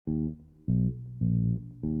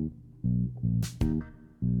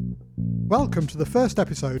Welcome to the first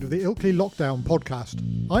episode of the Ilkley Lockdown podcast.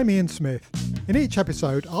 I'm Ian Smith. In each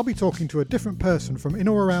episode, I'll be talking to a different person from in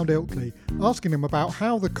or around Ilkley, asking them about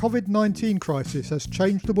how the COVID-19 crisis has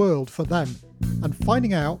changed the world for them, and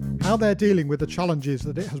finding out how they're dealing with the challenges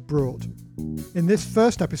that it has brought. In this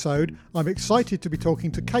first episode, I'm excited to be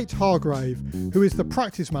talking to Kate Hargrave, who is the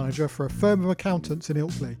practice manager for a firm of accountants in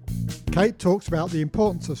Ilkley. Kate talks about the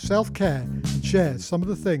importance of self-care and shares some of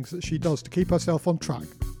the things that she does to keep herself on track.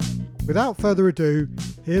 Without further ado,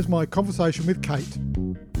 here's my conversation with Kate.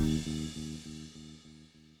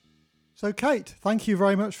 So Kate, thank you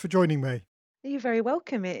very much for joining me. You're very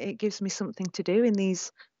welcome. It gives me something to do in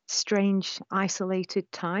these strange,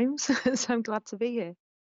 isolated times. So I'm glad to be here.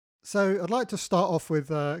 So I'd like to start off with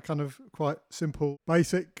a kind of quite simple,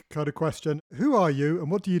 basic kind of question. Who are you and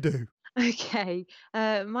what do you do? Okay.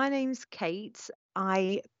 My name's Kate.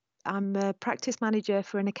 I'm a practice manager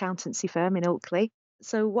for an accountancy firm in Ilkley.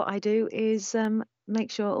 So what I do is make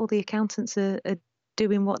sure all the accountants are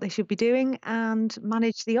doing what they should be doing and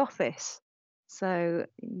manage the office. So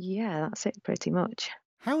yeah, that's it pretty much.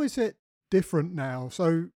 How is it different now?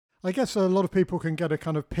 So I guess a lot of people can get a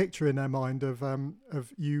kind of picture in their mind of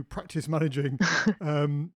you practice managing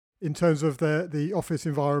in terms of the office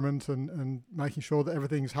environment and making sure that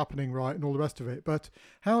everything's happening right and all the rest of it. But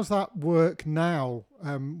how's that work now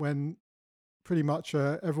when pretty much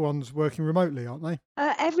everyone's working remotely, aren't they?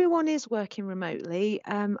 Everyone is working remotely.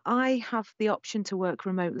 I have the option to work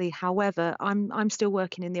remotely. However, I'm still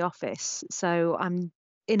working in the office, so I'm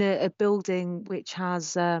in a building which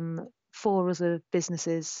has 4 other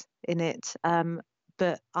businesses in it,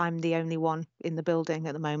 but I'm the only one in the building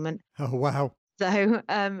at the moment. Oh, wow. So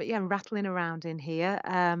yeah, I'm rattling around in here.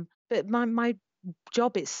 But my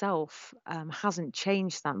job itself hasn't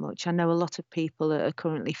changed that much. I know a lot of people are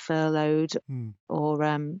currently furloughed or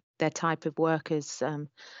their type of work has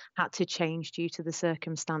had to change due to the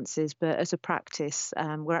circumstances. But as a practice,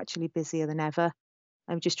 we're actually busier than ever.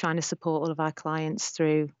 I'm just trying to support all of our clients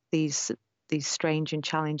through these strange and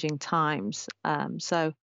challenging times.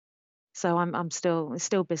 So I'm still it's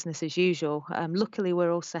still business as usual. Luckily,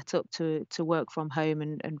 we're all set up to work from home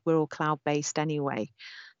and we're all cloud based anyway,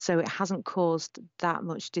 so it hasn't caused that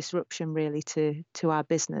much disruption really to our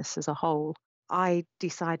business as a whole. I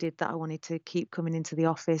decided that I wanted to keep coming into the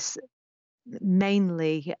office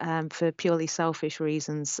mainly for purely selfish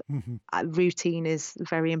reasons. Mhm. Routine is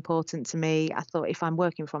very important to me. I thought if I'm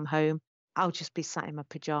working from home, I'll just be sat in my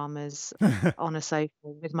pajamas on a sofa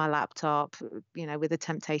with my laptop, with the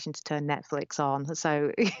temptation to turn Netflix on.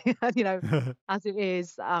 So, as it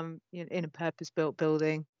is, in a purpose-built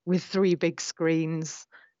building with 3 big screens,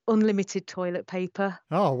 unlimited toilet paper.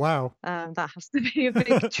 Oh, wow. That has to be a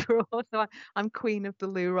big draw. So I'm queen of the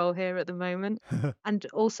loo roll here at the moment. And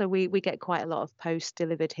also we get quite a lot of post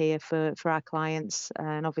delivered here for our clients.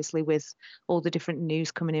 And obviously with all the different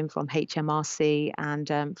news coming in from HMRC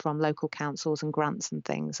and from local councils and grants and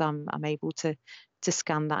things, I'm able to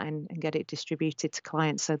scan that and get it distributed to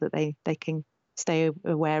clients so that they can stay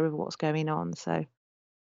aware of what's going on. So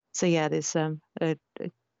yeah, there's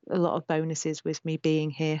a lot of bonuses with me being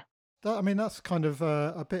here. That's kind of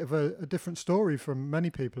a bit of a different story from many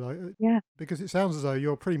people, Yeah. because it sounds as though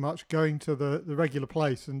you're pretty much going to the regular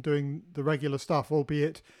place and doing the regular stuff,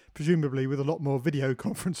 albeit presumably with a lot more video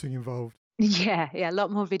conferencing involved. Yeah, a lot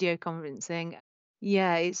more video conferencing.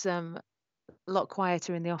 Yeah, it's a lot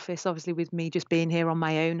quieter in the office, obviously with me just being here on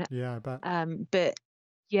my own. Yeah, I bet. But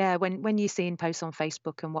yeah, when you're seeing posts on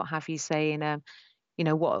Facebook and what have you saying,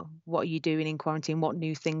 what are you doing in quarantine? What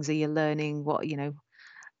new things are you learning?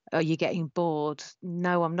 Are you getting bored?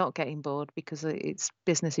 No, I'm not getting bored because it's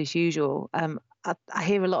business as usual. I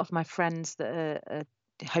hear a lot of my friends that are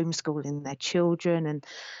homeschooling their children and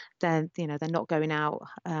they're not going out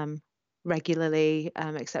regularly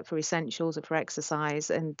except for essentials or for exercise,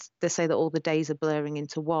 and they say that all the days are blurring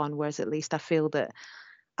into one, whereas at least I feel that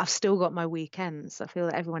I've still got my weekends. I feel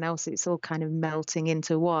that everyone else, it's all kind of melting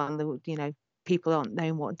into one. People aren't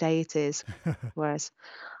knowing what day it is, whereas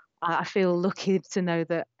I feel lucky to know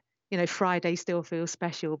that Friday still feels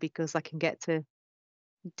special because I can get to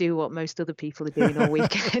do what most other people are doing all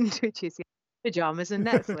weekend, which is pajamas and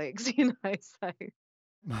Netflix. So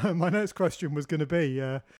My next question was going to be,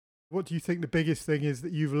 what do you think the biggest thing is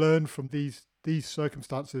that you've learned from these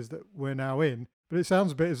circumstances that we're now in? But it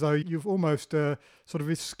sounds a bit as though you've almost sort of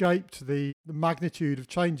escaped the magnitude of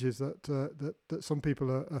changes that some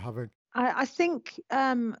people are having. I think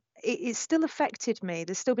it's still affected me.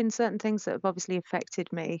 There's still been certain things that have obviously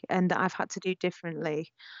affected me and that I've had to do differently.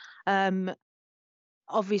 Um,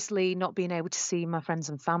 Obviously, not being able to see my friends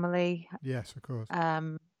and family Yes, of course.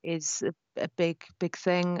 is a big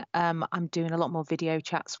thing. I'm doing a lot more video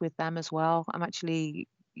chats with them as well. I'm actually,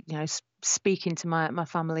 speaking to my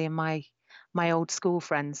family and my old school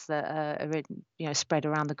friends that are spread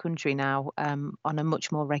around the country now on a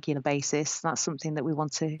much more regular basis. That's something that we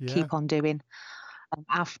want to Yeah. keep on doing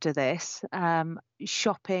after this.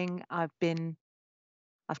 Shopping, I've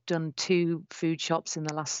done 2 food shops in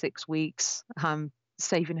the last 6 weeks. I'm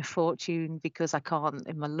saving a fortune because I can't,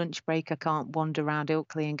 in my lunch break, I can't wander around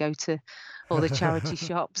Ilkley and go to all the charity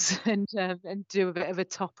shops and do a bit of a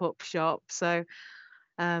top-up shop. So,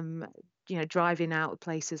 um, driving out of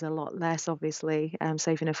places a lot less, obviously,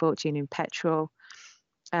 saving a fortune in petrol.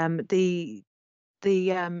 The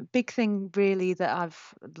big thing really that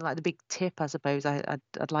the big tip, I suppose,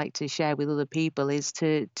 I'd like to share with other people is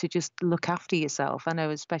to just look after yourself. I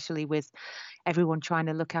know, especially with everyone trying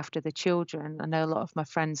to look after the children. I know a lot of my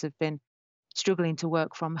friends have been struggling to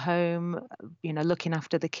work from home, looking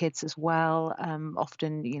after the kids as well.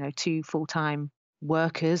 Often, 2 full-time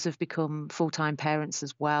workers have become full-time parents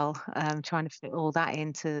as well, trying to fit all that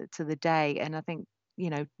into the day. And I think,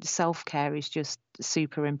 self-care is just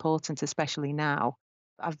super important, especially now.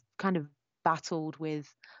 I've kind of battled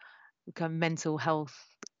with kind of mental health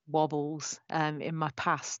wobbles in my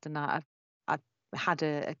past, and I've had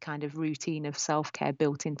a kind of routine of self-care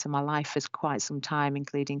built into my life for quite some time,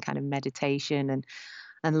 including kind of meditation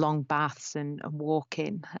and long baths and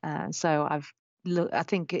walking. So I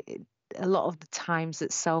think a lot of the times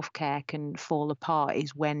that self-care can fall apart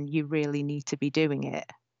is when you really need to be doing it.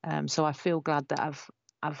 So I feel glad that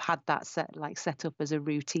I've had that set up as a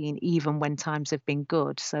routine, even when times have been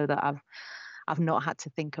good, so that I've not had to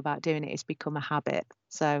think about doing it. It's become a habit.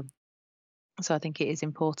 So I think it is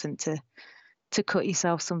important to cut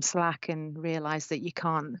yourself some slack and realize that you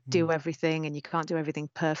can't Mm. do everything and you can't do everything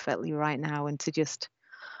perfectly right now, and to just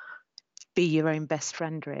be your own best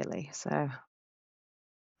friend, really. So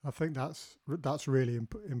I think that's really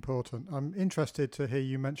important. I'm interested to hear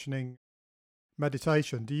you mentioning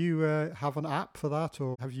meditation. Do you have an app for that,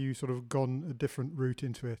 or have you sort of gone a different route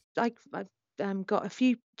into it? I've got a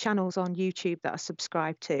few channels on YouTube that I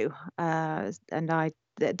subscribe to, and I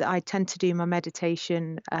tend to do my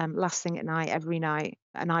meditation last thing at night every night,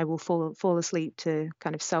 and I will fall asleep to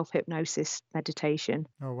kind of self hypnosis meditation,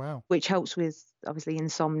 Oh, wow. which helps with obviously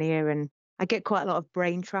insomnia, and I get quite a lot of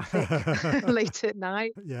brain traffic late at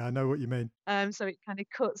night. Yeah, I know what you mean. So it kind of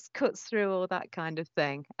cuts through all that kind of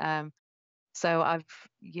thing. So I've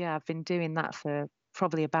been doing that for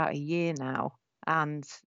probably about a year now, and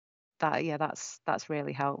that's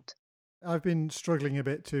really helped. I've been struggling a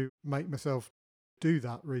bit to make myself do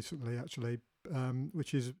that recently, actually,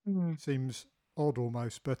 which Mm. seems odd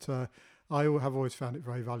almost, but have always found it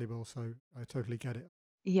very valuable, so I totally get it.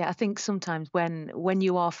 Yeah, I think sometimes when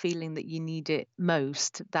you are feeling that you need it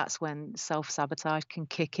most, that's when self-sabotage can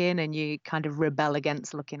kick in and you kind of rebel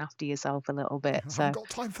against looking after yourself a little bit. I haven't So got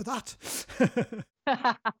time for that.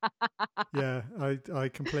 Yeah, I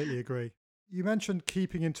completely agree. You mentioned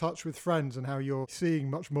keeping in touch with friends and how you're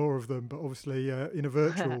seeing much more of them, but obviously in a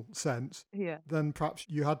virtual sense yeah. than perhaps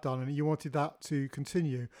you had done, and you wanted that to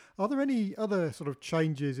continue. Are there any other sort of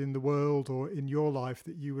changes in the world or in your life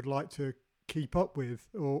that you would like to keep up with,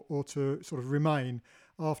 or to sort of remain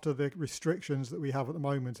after the restrictions that we have at the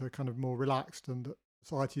moment are kind of more relaxed and that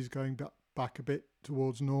society is going back a bit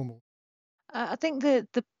towards normal? I think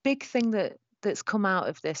the big thing that's come out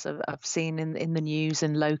of this, I've seen in the news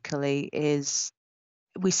and locally, is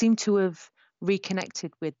we seem to have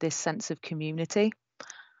reconnected with this sense of community.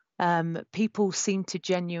 People seem to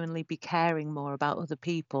genuinely be caring more about other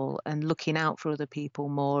people and looking out for other people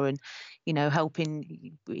more, and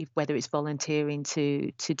helping, whether it's volunteering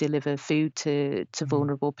to deliver food to Mm.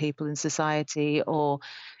 vulnerable people in society, or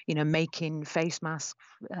making face masks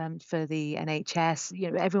for the NHS.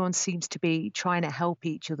 Everyone seems to be trying to help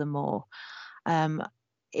each other more. um,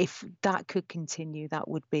 if that could continue, that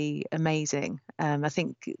would be amazing. I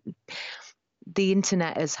think the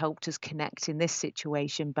internet has helped us connect in this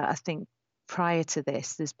situation, but I think prior to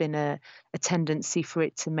this, there's been a tendency for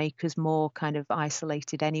it to make us more kind of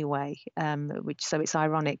isolated anyway. So it's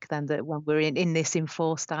ironic then that when we're in this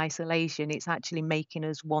enforced isolation, it's actually making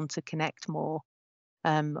us want to connect more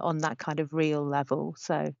on that kind of real level.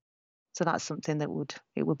 So that's something that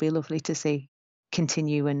it would be lovely to see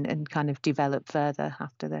continue and kind of develop further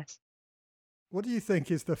after this. What do you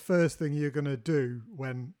think is the first thing you're going to do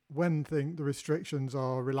when the restrictions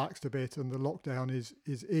are relaxed a bit and the lockdown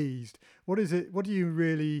is eased? What is it? What do you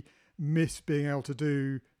really miss being able to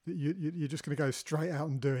do that you're just going to go straight out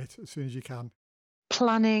and do it as soon as you can?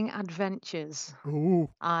 Planning adventures. Ooh.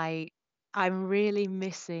 I'm really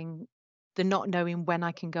missing the not knowing when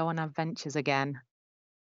I can go on adventures again.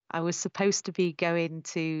 I was supposed to be going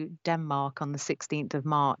to Denmark on the 16th of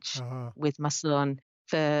March Uh, with my son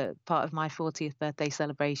for part of my 40th birthday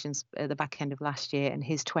celebrations at the back end of last year and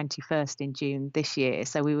his 21st in June this year.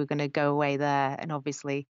 So we were going to go away there. And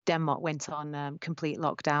obviously, Denmark went on complete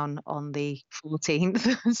lockdown on the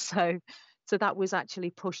 14th. So that was actually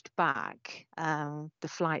pushed back. The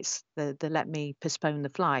flights, they let me postpone the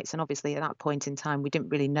flights. And obviously, at that point in time, we didn't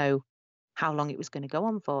really know how long it was going to go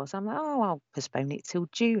on for. So I'm like, oh, I'll postpone it till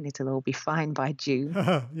June. It'll all be fine by June.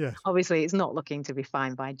 yes. Obviously, it's not looking to be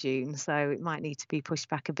fine by June, so it might need to be pushed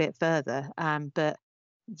back a bit further. But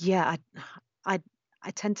yeah, I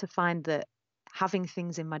tend to find that having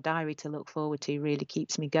things in my diary to look forward to really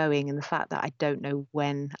keeps me going, and the fact that I don't know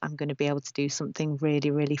when I'm going to be able to do something really,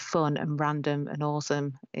 really fun and random and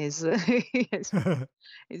awesome is it's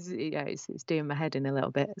doing my head in a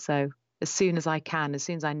little bit. So as soon as I can, as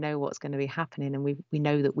soon as I know what's going to be happening, and we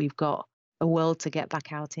know that we've got a world to get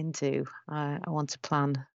back out into, I want to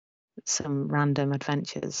plan some random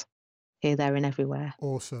adventures here, there, and everywhere.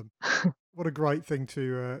 Awesome. What a great thing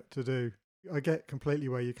to do. I get completely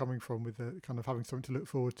where you're coming from with the kind of having something to look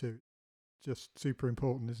forward to. Just super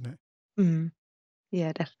important, isn't it? Mm.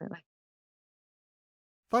 Yeah, definitely.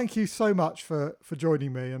 Thank you so much for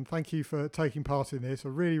joining me, and thank you for taking part in this. I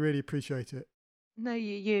really, really appreciate it. No,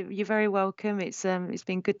 you're very welcome. It's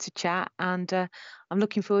been good to chat, and I'm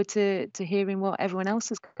looking forward to hearing what everyone else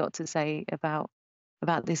has got to say about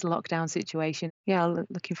this lockdown situation. Yeah,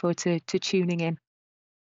 looking forward to tuning in.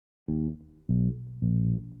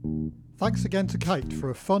 Thanks again to Kate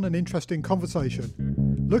for a fun and interesting conversation.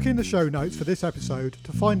 Look in the show notes for this episode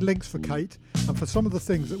to find links for Kate and for some of the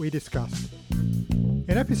things that we discussed.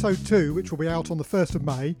 In episode 2, which will be out on the 1st of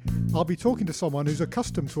May, I'll be talking to someone who's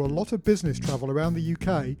accustomed to a lot of business travel around the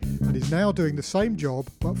UK and is now doing the same job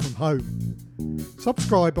but from home.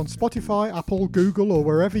 Subscribe on Spotify, Apple, Google or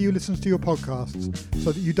wherever you listen to your podcasts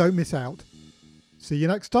so that you don't miss out. See you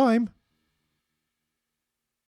next time.